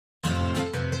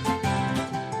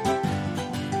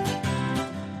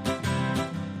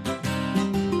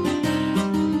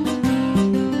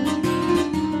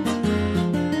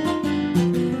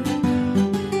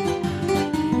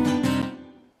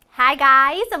Hi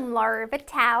guys, I'm Laura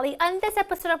Vitale. On this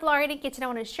episode of Laura in the Kitchen, I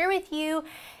want to share with you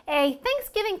a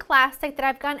Thanksgiving classic that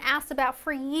I've gotten asked about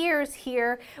for years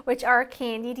here, which are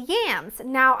candied yams.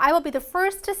 Now, I will be the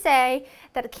first to say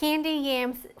that candied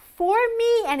yams, for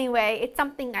me anyway, it's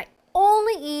something I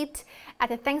only eat at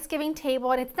the Thanksgiving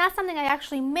table, and it's not something I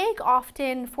actually make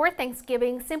often for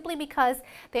Thanksgiving simply because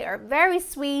they are very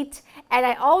sweet and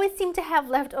I always seem to have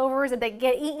leftovers that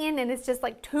get eaten, and it's just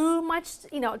like too much,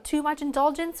 too much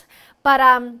indulgence. But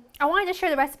I wanted to share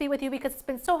the recipe with you because it's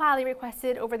been so highly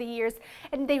requested over the years,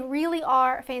 and they really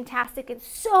are fantastic. It's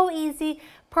so easy,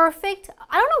 perfect.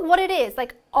 I don't know what it is,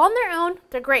 like on their own,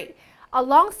 they're great.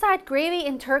 Alongside gravy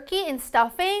and turkey and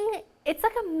stuffing, it's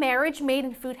like a marriage made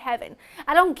in food heaven.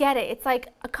 I don't get it. It's like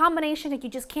a combination that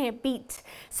you just can't beat.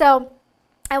 So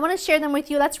I want to share them with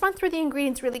you. Let's run through the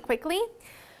ingredients really quickly.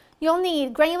 You'll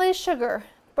need granulated sugar,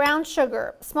 brown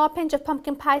sugar, small pinch of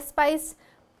pumpkin pie spice,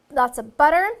 lots of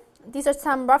butter. These are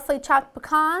some roughly chopped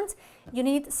pecans. You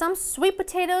need some sweet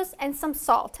potatoes and some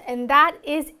salt, and that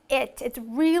is it. It's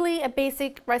really a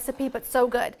basic recipe, but so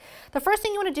good. The first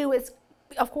thing you want to do is,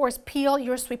 of course, peel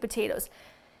your sweet potatoes.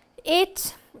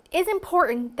 It is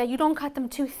important that you don't cut them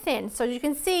too thin. So you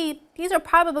can see these are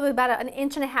probably about an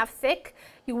inch and a half thick.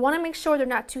 You want to make sure they're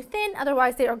not too thin,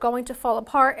 otherwise they are going to fall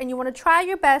apart, and you want to try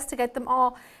your best to get them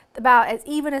all about as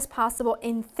even as possible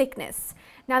in thickness.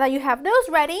 Now that you have those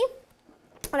ready,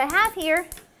 what I have here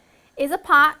is a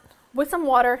pot with some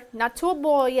water, not to a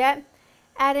boil yet.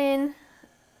 Add in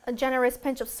a generous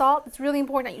pinch of salt. It's really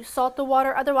important that you salt the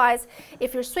water. Otherwise,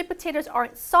 if your sweet potatoes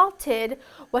aren't salted,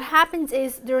 what happens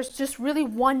is there's just really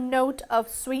one note of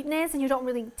sweetness and you don't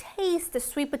really taste the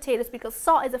sweet potatoes because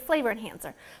salt is a flavor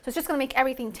enhancer. So it's just going to make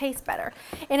everything taste better.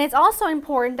 And it's also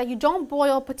important that you don't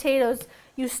boil potatoes.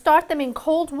 You start them in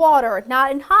cold water,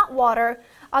 not in hot water.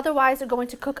 Otherwise, they're going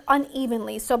to cook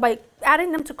unevenly. So by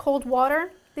adding them to cold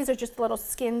water, these are just little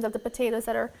skins of the potatoes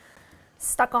that are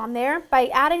stuck on there. By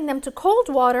adding them to cold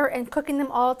water and cooking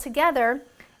them all together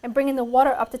and bringing the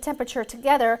water up to temperature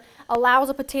together allows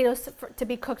the potatoes to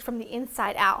be cooked from the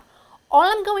inside out. All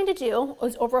I'm going to do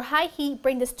is over high heat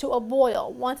bring this to a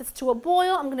boil. Once it's to a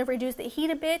boil, I'm going to reduce the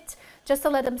heat a bit just to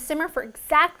let them simmer for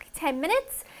exactly 10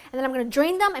 minutes, and then I'm going to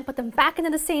drain them and put them back into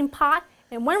the same pot,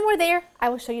 and when we're there, I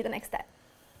will show you the next step.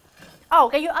 Oh,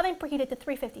 get your oven preheated to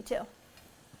 350 too.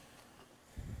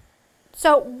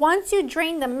 So once you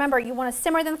drain them, remember you want to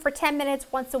simmer them for 10 minutes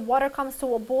once the water comes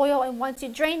to a boil, and once you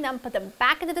drain them, put them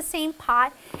back into the same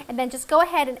pot, and then just go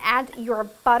ahead and add your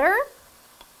butter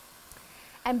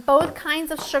and both kinds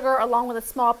of sugar along with a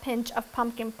small pinch of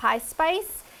pumpkin pie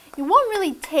spice. You won't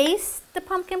really taste the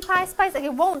pumpkin pie spice, like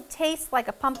it won't taste like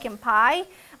a pumpkin pie,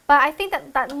 but I think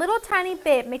that that little tiny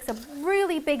bit makes a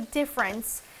really big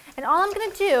difference. And all I'm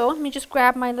going to do, let me just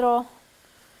grab my little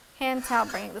hand towel,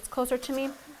 bring it closer to me.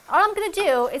 All I'm going to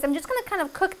do is I'm just going to kind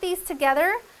of cook these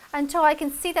together until I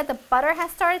can see that the butter has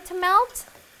started to melt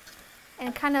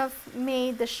and kind of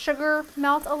made the sugar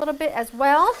melt a little bit as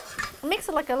well. It makes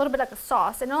it like a little bit like a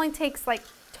sauce. It only takes like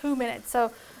 2 minutes,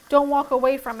 so don't walk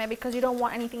away from it because you don't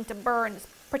want anything to burn,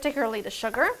 particularly the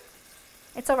sugar.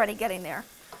 It's already getting there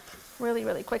really,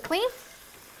 really quickly.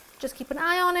 Just keep an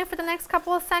eye on it for the next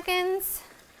couple of seconds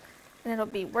and it'll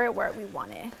be right where we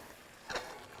want it.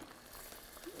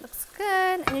 Looks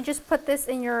good, and you just put this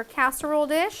in your casserole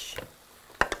dish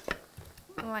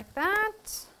like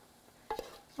that,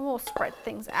 and we'll spread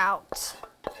things out.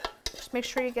 Just make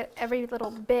sure you get every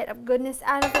little bit of goodness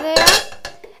out of there.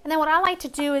 And then what I like to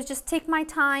do is just take my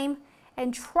time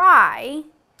and try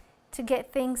to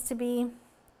get things to be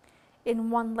in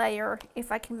one layer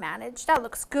if I can manage. That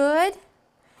looks good.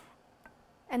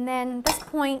 And then at this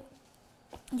point,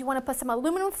 you want to put some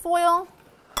aluminum foil,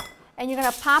 and you're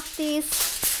going to pop these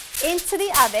into the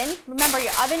oven. Remember,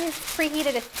 your oven is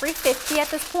preheated at 350 at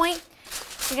this point.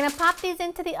 You're going to pop these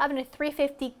into the oven at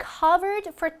 350,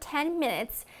 covered for 10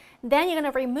 minutes. Then you're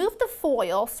going to remove the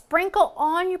foil, sprinkle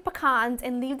on your pecans,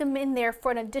 and leave them in there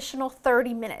for an additional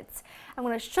 30 minutes. I'm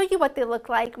going to show you what they look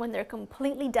like when they're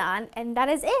completely done, and that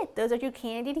is it. Those are your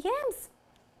candied yams.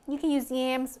 You can use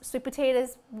yams, sweet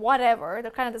potatoes, whatever.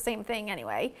 They're kind of the same thing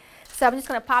anyway. So I'm just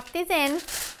going to pop these in.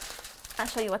 I'll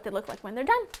show you what they look like when they're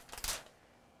done.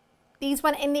 These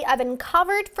went in the oven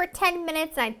covered for 10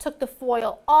 minutes, and I took the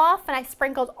foil off and I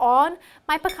sprinkled on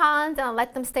my pecans, and I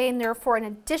let them stay in there for an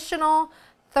additional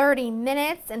 30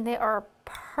 minutes, and they are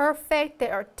perfect. They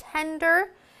are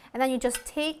tender. And then you just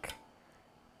take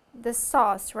the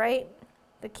sauce, right?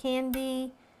 The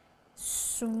candy,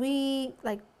 sweet,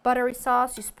 like buttery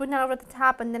sauce. You spoon that over the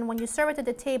top, and then when you serve it to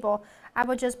the table, I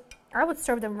would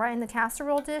serve them right in the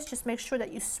casserole dish. Just make sure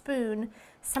that you spoon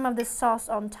some of this sauce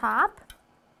on top.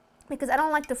 because I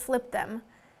don't like to flip them.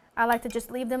 I like to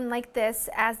just leave them like this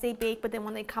as they bake, but then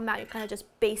when they come out, you kind of just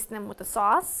baste them with the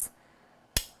sauce.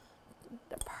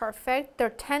 They're perfect. They're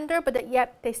tender, but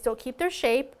yet they still keep their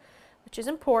shape, which is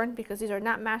important because these are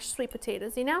not mashed sweet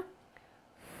potatoes, you know?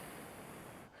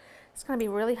 It's going to be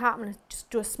really hot. I'm going to just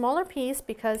do a smaller piece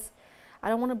because I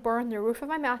don't want to burn the roof of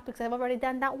my mouth because I've already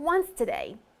done that once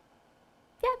today.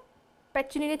 Yeah,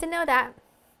 bet you needed to know that.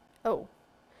 Oh,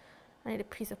 I need a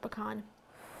piece of pecan.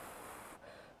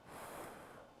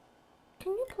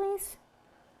 Can you please?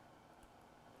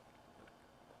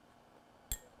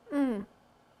 Mmm.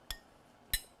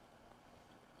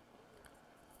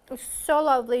 It's so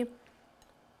lovely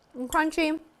and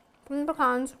crunchy from the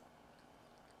pecans.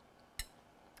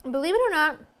 Believe it or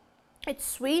not, it's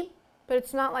sweet, but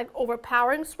it's not like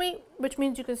overpowering sweet, which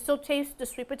means you can still taste the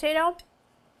sweet potato.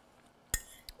 It's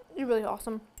really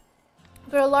awesome.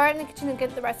 Go to Laura in the Kitchen and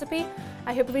get the recipe.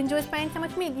 I hope you enjoy spending time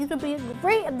with me. These will be a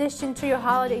great addition to your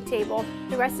holiday table.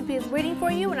 The recipe is waiting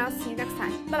for you, and I'll see you next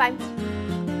time. Bye-bye.